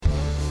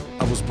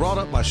was brought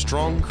up by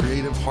strong,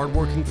 creative,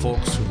 hardworking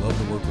folks who love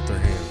to work with their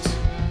hands.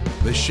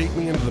 They shaped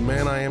me into the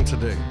man I am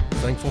today,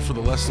 thankful for the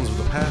lessons of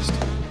the past,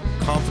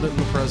 confident in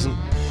the present,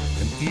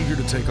 and eager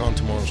to take on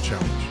tomorrow's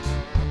challenge.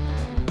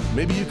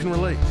 Maybe you can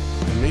relate,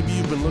 and maybe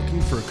you've been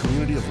looking for a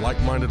community of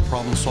like-minded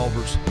problem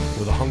solvers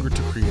with a hunger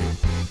to create.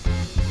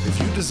 If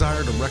you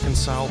desire to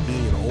reconcile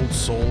being an old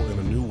soul in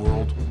a new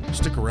world,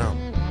 stick around.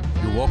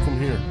 You're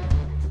welcome here.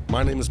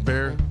 My name is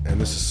Bear,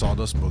 and this is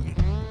Sawdust Boogie.